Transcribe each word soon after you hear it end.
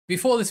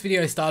Before this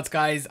video starts,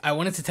 guys, I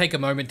wanted to take a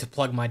moment to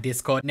plug my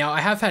Discord. Now,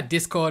 I have had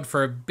Discord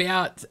for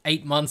about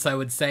 8 months, I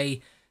would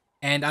say,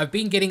 and I've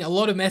been getting a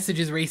lot of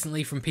messages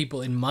recently from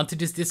people in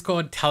Muntage's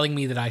Discord telling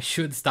me that I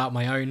should start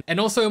my own. And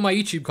also in my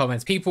YouTube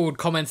comments, people would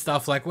comment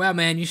stuff like, wow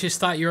man, you should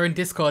start your own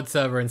Discord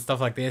server and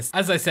stuff like this.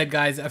 As I said,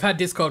 guys, I've had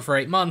Discord for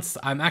 8 months.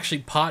 I'm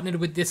actually partnered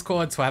with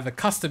Discord, so I have a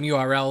custom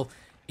URL.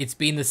 It's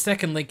been the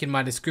second link in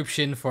my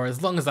description for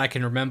as long as I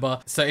can remember.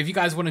 So if you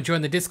guys want to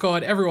join the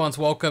Discord, everyone's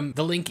welcome.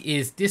 The link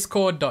is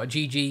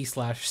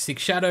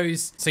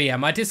discord.gg/SixShadows. So yeah,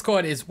 my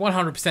Discord is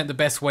 100% the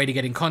best way to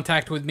get in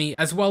contact with me,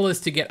 as well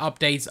as to get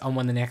updates on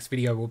when the next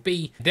video will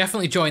be.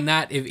 Definitely join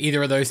that if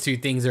either of those two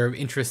things are of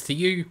interest to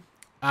you.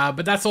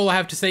 But that's all I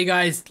have to say,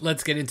 guys.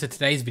 Let's get into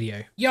today's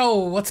video. Yo,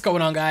 what's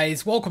going on,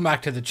 guys? Welcome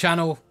back to the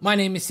channel. My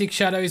name is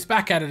SixShadows,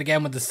 back at it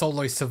again with the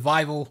solo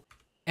survival.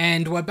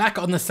 And we're back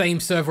on the same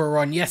server we were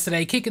on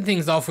yesterday, kicking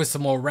things off with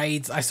some more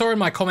raids. I saw in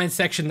my comment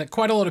section that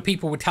quite a lot of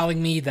people were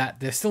telling me that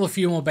there's still a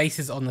few more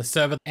bases on the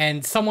server,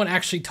 and someone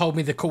actually told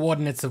me the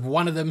coordinates of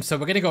one of them, so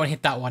we're going to go and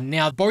hit that one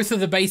now. Both of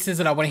the bases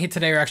that I want to hit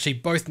today are actually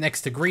both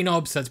next to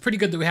Greenob, so it's pretty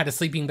good that we had a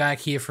sleeping bag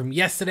here from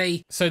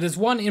yesterday. So there's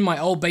one in my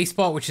old base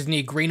spot, which is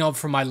near Greenob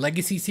from my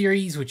Legacy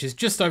series, which is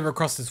just over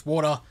across this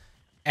water.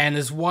 And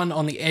there's one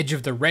on the edge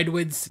of the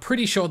Redwoods.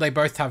 Pretty sure they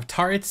both have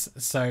turrets,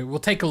 so we'll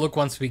take a look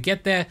once we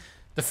get there.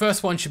 The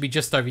first one should be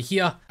just over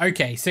here.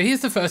 Okay, so here's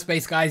the first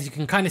base, guys. You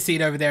can kind of see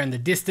it over there in the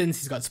distance.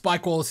 He's got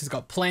spike walls, he's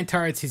got plant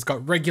turrets, he's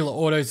got regular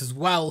autos as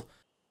well.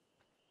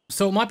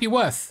 So it might be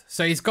worth.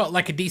 So he's got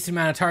like a decent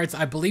amount of turrets.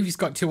 I believe he's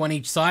got 2 on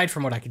each side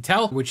from what I can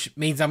tell, which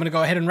means I'm going to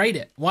go ahead and raid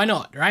it. Why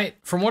not, right?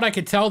 From what I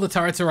could tell, the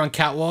turrets are on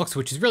catwalks,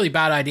 which is really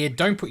bad idea.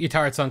 Don't put your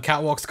turrets on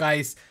catwalks,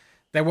 guys.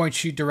 They won't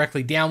shoot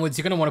directly downwards.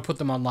 You're going to want to put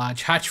them on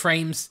large hatch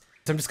frames.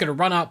 So I'm just going to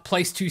run up,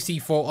 place 2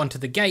 C4 onto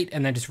the gate,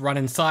 and then just run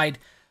inside.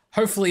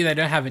 Hopefully they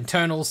don't have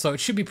internals, so it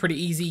should be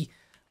pretty easy.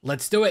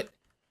 Let's do it.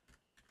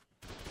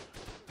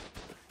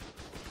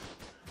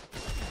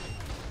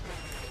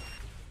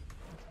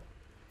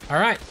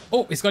 Alright.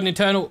 Oh, he's got an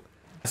internal.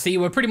 See,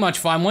 we're pretty much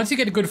fine. Once you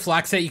get a good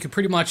flak set, you can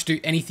pretty much do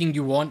anything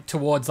you want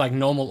towards like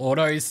normal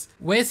autos.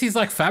 Where's his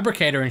like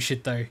fabricator and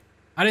shit though?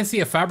 I didn't see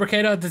a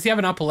fabricator. Does he have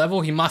an upper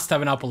level? He must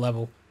have an upper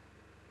level.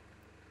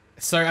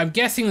 So I'm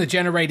guessing the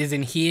generator's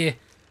in here,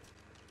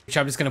 which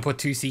I'm just going to put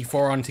 2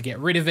 C4 on to get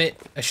rid of it,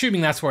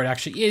 assuming that's where it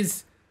actually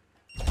is.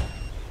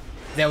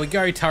 There we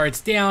go, turrets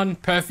down,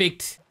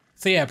 perfect.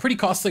 So yeah, pretty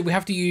costly. We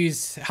have to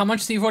use, how much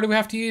C4 do we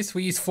have to use?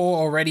 We used 4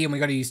 already and we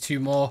got to use 2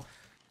 more.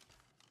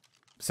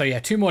 So yeah,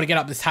 2 more to get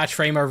up this hatch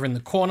frame over in the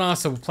corner,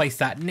 so we'll place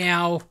that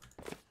now.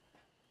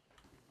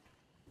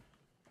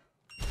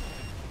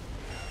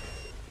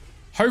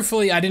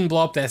 Hopefully I didn't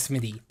blow up their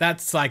smithy.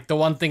 That's like the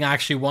one thing I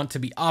actually want to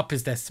be up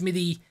is their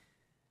smithy.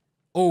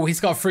 Oh, he's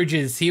got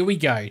fridges. Here we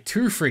go.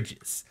 2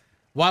 fridges.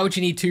 Why would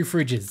you need 2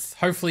 fridges?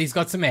 Hopefully he's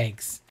got some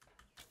eggs.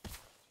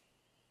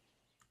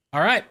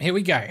 All right, here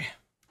we go.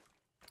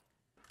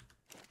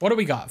 What do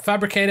we got?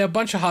 Fabricator, a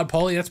bunch of hard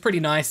poly. That's pretty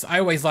nice. I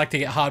always like to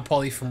get hard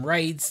poly from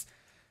raids.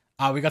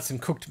 We got some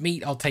cooked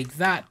meat. I'll take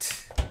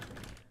that.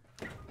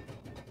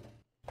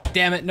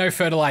 Damn it, no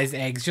fertilized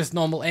eggs, just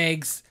normal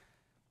eggs.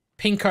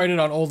 Pink coated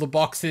on all the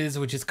boxes,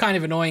 which is kind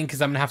of annoying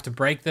because I'm going to have to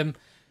break them.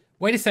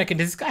 Wait a second,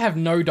 does this guy have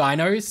no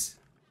dinos?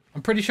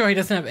 I'm pretty sure he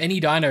doesn't have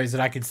any dinos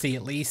that I could see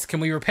at least. Can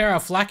we repair our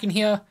flak in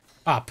here?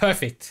 Ah,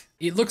 perfect.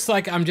 It looks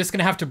like I'm just going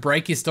to have to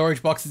break his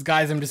storage boxes,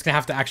 guys. I'm just going to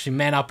have to actually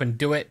man up and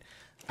do it.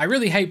 I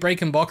really hate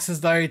breaking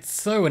boxes, though. It's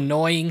so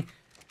annoying.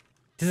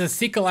 Does a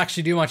sickle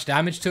actually do much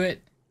damage to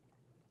it?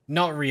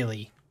 Not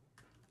really.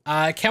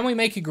 Can we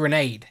make a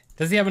grenade?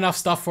 Does he have enough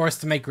stuff for us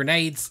to make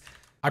grenades?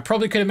 I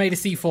probably could have made a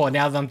C4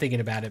 now that I'm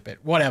thinking about it,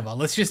 but whatever.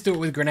 Let's just do it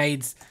with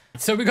grenades.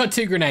 So we got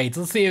 2 grenades.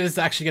 Let's see if this is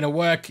actually going to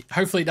work.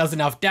 Hopefully it does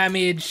enough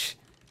damage.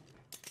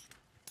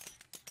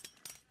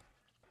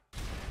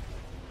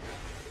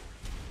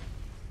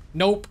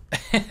 Nope.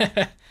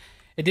 It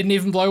didn't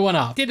even blow one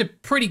up. Did a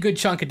pretty good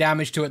chunk of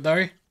damage to it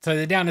though. So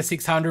they're down to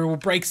 600. We'll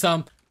break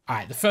some. All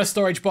right, the first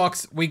storage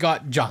box, we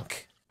got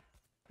junk.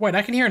 Wait,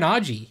 I can hear an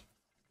RG.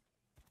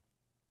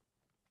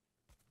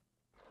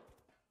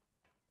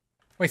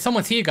 Wait,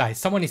 someone's here, guys.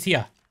 Someone is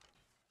here.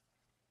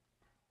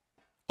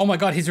 Oh my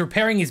god, he's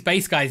repairing his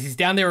base, guys. He's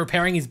down there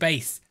repairing his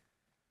base.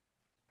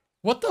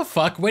 What the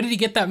fuck? Where did he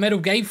get that metal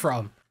gate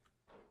from?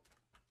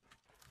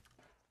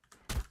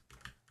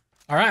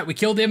 All right, we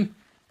killed him.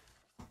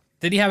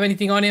 Did he have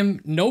anything on him?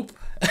 Nope.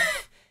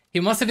 He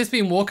must have just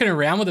been walking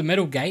around with a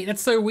metal gate.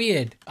 That's so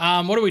weird.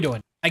 What are we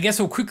doing? I guess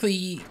we'll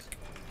quickly...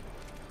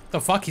 The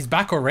fuck, he's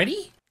back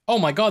already? Oh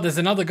my god, there's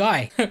another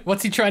guy.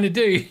 What's he trying to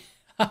do?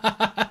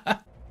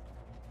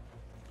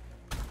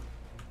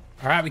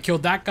 Alright, we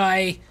killed that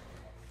guy.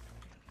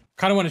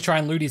 Kind of want to try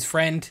and loot his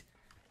friend.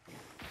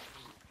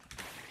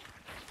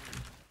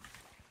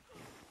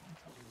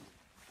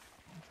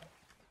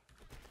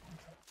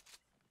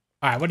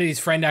 Alright, what did his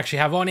friend actually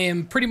have on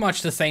him? Pretty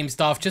much the same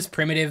stuff, just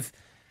primitive.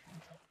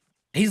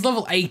 He's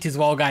level 8 as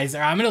well, guys.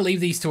 I'm going to leave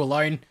these 2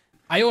 alone.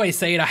 I always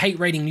say it, I hate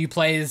rating new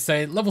players,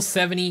 so level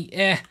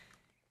 70,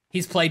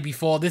 he's played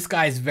before. This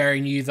guy's very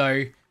new,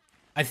 though.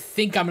 I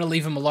think I'm going to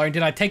leave them alone.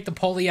 Did I take the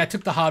poly? I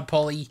took the hard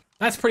poly.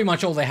 That's pretty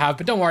much all they have,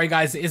 but don't worry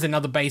guys, there is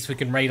another base we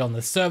can raid on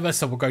the server,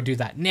 so we'll go do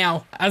that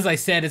now. As I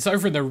said, it's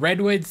over in the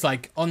redwoods,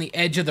 like on the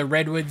edge of the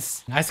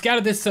redwoods. I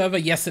scouted this server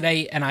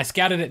yesterday, and I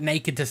scouted it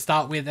naked to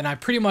start with, and I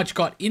pretty much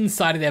got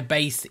inside of their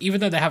base,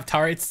 even though they have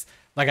turrets,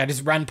 like I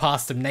just ran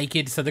past them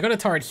naked. So they got a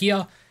turret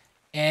here,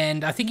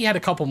 and I think he had a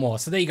couple more.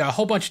 So there you go, a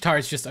whole bunch of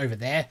turrets just over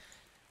there.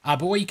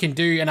 But what you can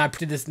do, and I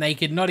did this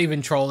naked, not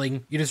even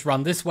trolling, you just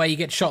run this way, you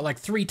get shot like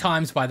 3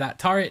 times by that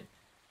turret.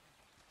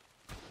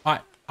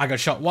 Alright. I got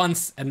shot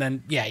once, and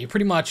then, yeah, you're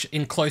pretty much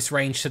in close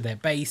range to their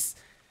base.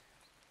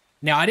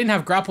 Now, I didn't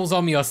have grapples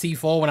on me or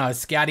C4 when I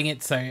was scouting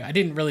it, so I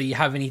didn't really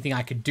have anything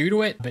I could do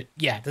to it. But,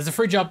 yeah, there's a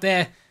fridge up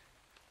there.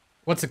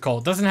 What's it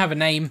called? Doesn't have a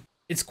name.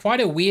 It's quite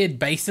a weird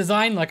base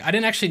design. Like, I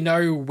didn't actually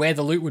know where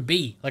the loot would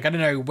be. Like, I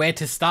don't know where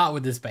to start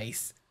with this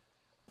base.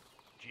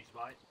 Jeez,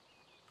 mate.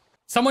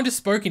 Someone just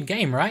spoke in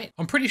game, right?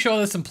 I'm pretty sure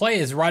there's some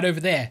players right over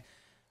there.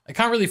 I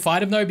can't really fight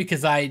them, though,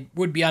 because I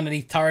would be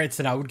underneath turrets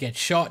and I would get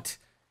shot.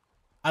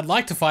 I'd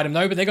like to fight him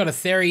though, but they got a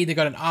Theory, they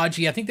got an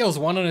RG. I think there was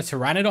one on a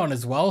Pteranodon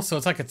as well, so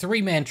it's like a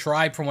 3-man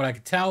tribe from what I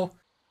could tell.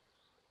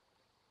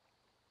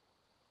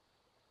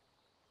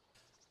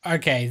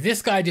 Okay,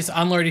 this guy just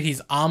unloaded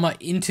his armor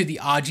into the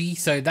RG,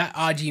 so that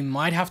RG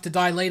might have to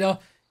die later.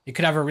 It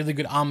could have a really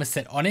good armor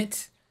set on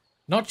it.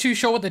 Not too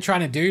sure what they're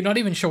trying to do, not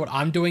even sure what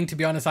I'm doing, to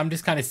be honest. I'm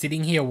just kind of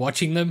sitting here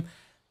watching them.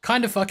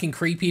 Kind of fucking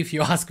creepy if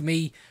you ask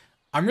me.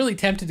 I'm really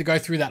tempted to go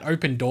through that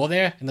open door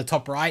there in the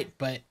top right,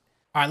 but...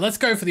 Alright, let's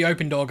go for the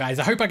open door, guys.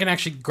 I hope I can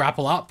actually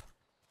grapple up.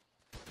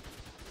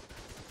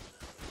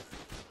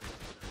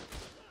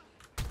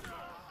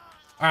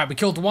 Alright, we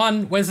killed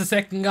one. Where's the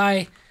second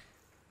guy?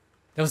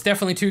 There was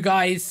definitely 2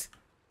 guys.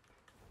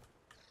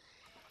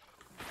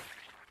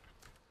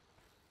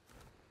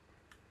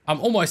 I'm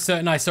almost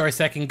certain I saw a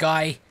second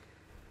guy.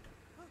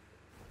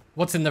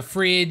 What's in the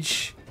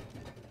fridge?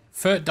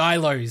 Furt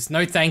Dilos.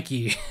 No thank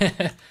you.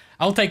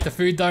 I'll take the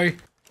food, though.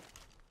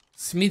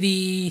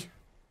 Smithy...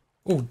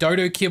 Oh,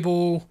 Dodo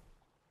Kibble,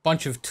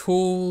 bunch of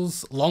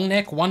tools, long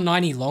neck,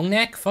 190 long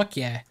neck, fuck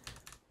yeah.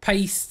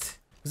 Paste,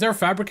 is there a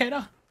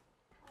fabricator?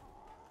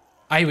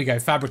 Ah, here we go,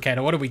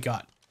 fabricator, what do we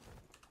got?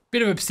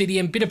 Bit of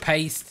obsidian, bit of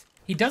paste.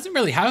 He doesn't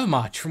really have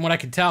much from what I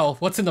can tell.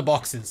 What's in the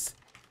boxes?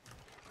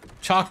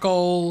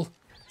 Charcoal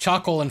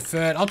and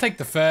furt, I'll take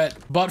the furt.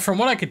 But from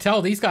what I could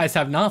tell, these guys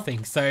have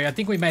nothing. So I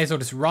think we may as well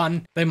just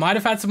run. They might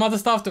have had some other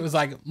stuff that was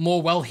like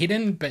more well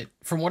hidden, but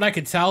from what I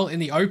could tell in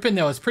the open,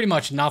 there was pretty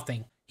much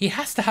nothing. He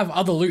has to have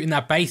other loot in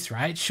that base,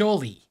 right?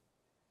 Surely.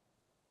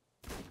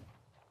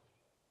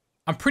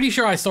 I'm pretty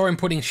sure I saw him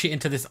putting shit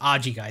into this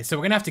RG, guys. So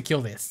we're going to have to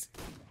kill this.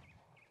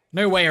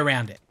 No way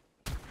around it.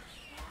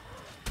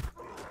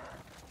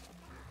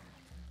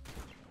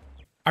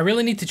 I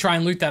really need to try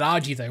and loot that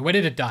RG, though. Where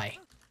did it die?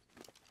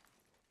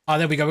 Oh,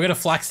 there we go. We got a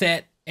flak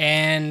set.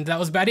 And that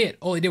was about it.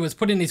 All he did was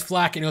put in his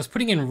flak and he was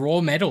putting in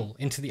raw metal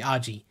into the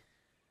RG.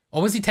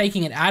 Or was he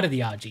taking it out of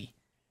the RG?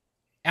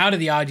 Out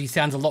of the RG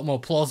sounds a lot more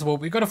plausible.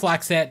 We've got a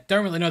flak set.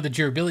 Don't really know the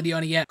durability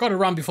on it yet. Got to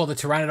run before the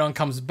Pteranodon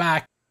comes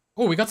back.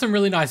 Oh, we got some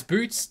really nice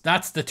boots.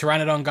 That's the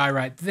Pteranodon guy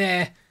right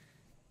there.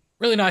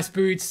 Really nice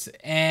boots.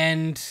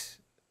 And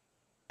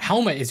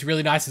helmet is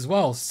really nice as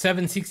well.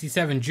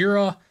 767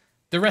 Dura.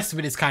 The rest of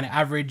it is kind of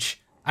average.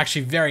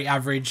 Actually, very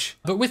average.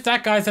 But with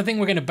that, guys, I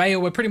think we're going to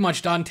bail. We're pretty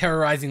much done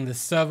terrorizing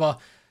this server.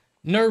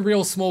 No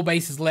real small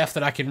bases left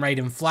that I can raid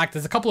and flak.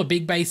 There's a couple of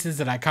big bases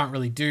that I can't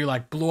really do,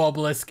 like Blue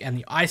Obelisk and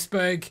the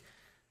Iceberg.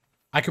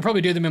 I could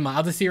probably do them in my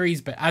other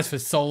series, but as for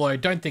solo,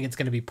 don't think it's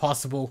going to be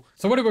possible.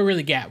 So what did we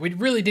really get? We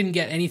really didn't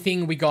get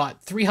anything. We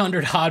got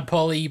 300 hard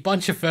poly,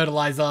 bunch of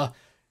fertilizer,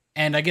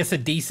 and I guess a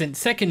decent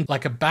second,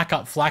 like a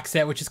backup flak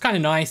set, which is kind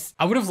of nice.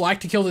 I would have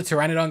liked to kill the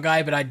Pteranodon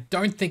guy, but I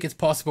don't think it's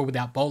possible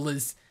without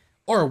bowlers.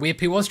 Or a whip.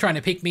 He was trying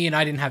to pick me and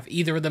I didn't have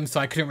either of them, so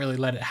I couldn't really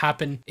let it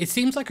happen. It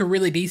seems like a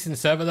really decent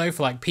server though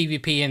for like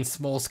PvP and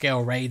small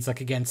scale raids,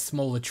 like against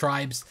smaller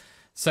tribes.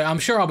 So I'm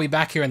sure I'll be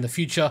back here in the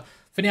future.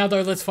 For now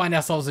though, let's find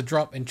ourselves a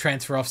drop and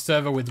transfer off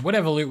server with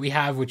whatever loot we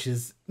have, which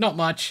is not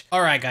much.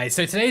 Alright guys,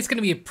 so today's going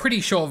to be a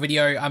pretty short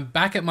video. I'm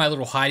back at my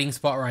little hiding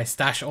spot where I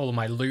stash all of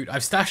my loot.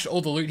 I've stashed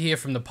all the loot here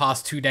from the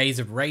past 2 days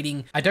of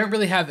raiding. I don't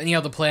really have any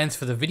other plans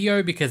for the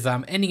video because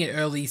I'm ending it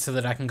early so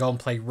that I can go and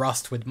play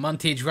Rust with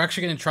Montage. We're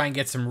actually going to try and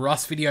get some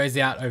Rust videos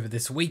out over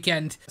this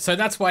weekend. So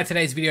that's why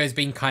today's video has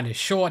been kind of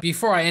short.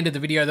 Before I ended the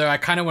video though, I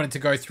kind of wanted to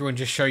go through and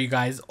just show you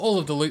guys all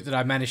of the loot that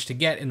I managed to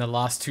get in the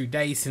last 2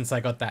 days since I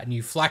got that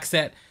new flak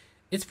set.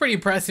 It's pretty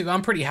impressive.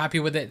 I'm pretty happy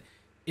with it.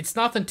 It's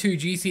nothing too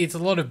juicy. It's a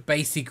lot of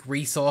basic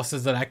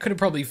resources that I could have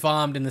probably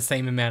farmed in the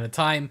same amount of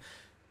time,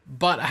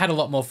 but I had a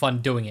lot more fun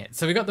doing it.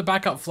 So we got the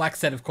backup flak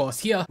set, of course,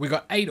 here. We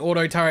got 8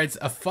 auto turrets,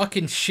 a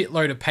fucking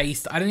shitload of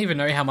paste. I don't even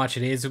know how much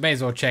it is. We may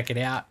as well check it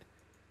out.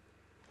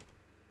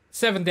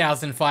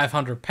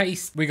 7,500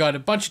 paste. We got a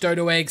bunch of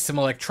dodo eggs, some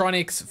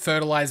electronics,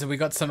 fertilizer. We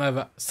got some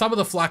of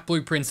the flak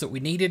blueprints that we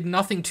needed.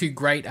 Nothing too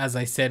great, as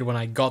I said when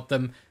I got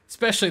them.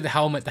 Especially the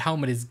helmet. The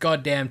helmet is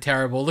goddamn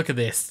terrible. Look at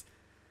this.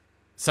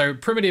 So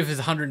primitive is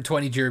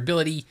 120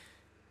 durability.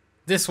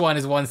 This one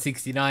is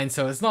 169,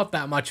 so it's not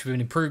that much of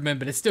an improvement,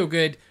 but it's still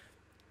good.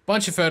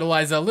 Bunch of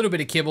fertilizer, a little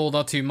bit of kibble,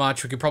 not too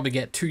much. We could probably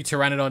get 2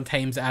 Pteranodon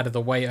tames out of the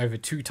way over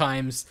 2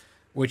 times,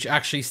 which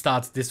actually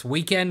starts this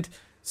weekend.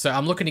 So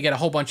I'm looking to get a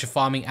whole bunch of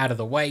farming out of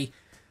the way.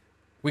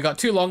 We got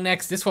 2 long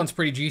necks. This one's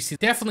pretty juicy.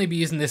 Definitely be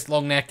using this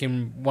long neck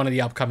in one of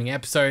the upcoming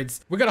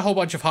episodes. We got a whole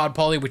bunch of hard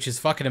poly, which is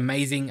fucking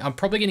amazing. I'm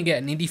probably going to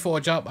get an Indie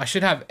Forge up. I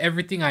should have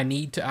everything I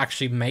need to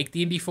actually make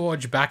the Indie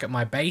Forge back at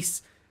my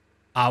base.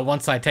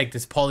 Once I take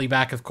this poly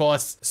back, of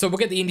course. So we'll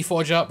get the Indie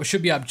Forge up. We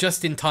should be up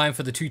just in time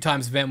for the 2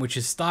 times event, which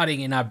is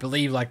starting in, I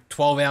believe, like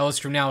 12 hours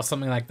from now or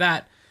something like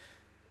that.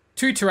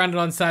 2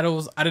 Pteranodon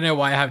saddles. I don't know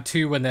why I have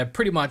 2 when they're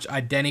pretty much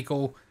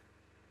identical.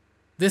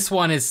 This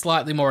one is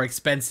slightly more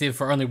expensive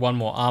for only 1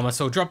 more armor,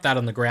 so we'll drop that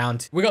on the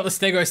ground. We got the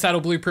Stego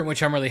saddle blueprint,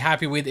 which I'm really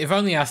happy with. If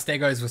only our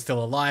Stegos were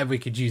still alive, we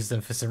could use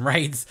them for some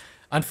raids.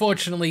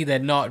 Unfortunately, they're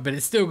not, but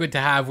it's still good to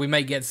have. We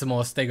may get some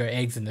more Stego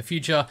eggs in the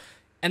future.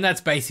 And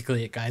that's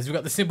basically it, guys. We've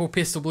got the simple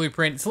pistol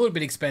blueprint. It's a little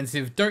bit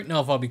expensive. Don't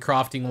know if I'll be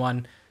crafting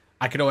one.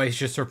 I could always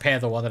just repair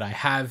the one that I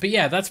have. But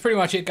yeah, that's pretty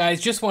much it,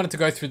 guys. Just wanted to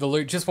go through the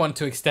loot. Just wanted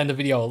to extend the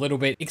video a little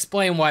bit.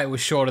 Explain why it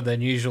was shorter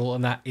than usual.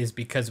 And that is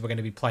because we're going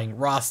to be playing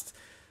Rust.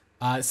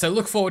 So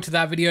look forward to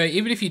that video.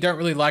 Even if you don't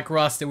really like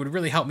Rust, it would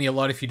really help me a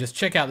lot if you just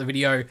check out the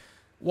video,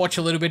 watch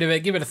a little bit of it,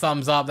 give it a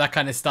thumbs up, that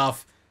kind of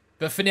stuff.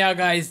 But for now,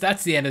 guys,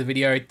 that's the end of the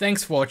video.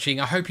 Thanks for watching.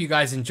 I hope you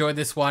guys enjoyed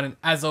this one. And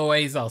as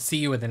always, I'll see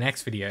you in the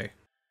next video.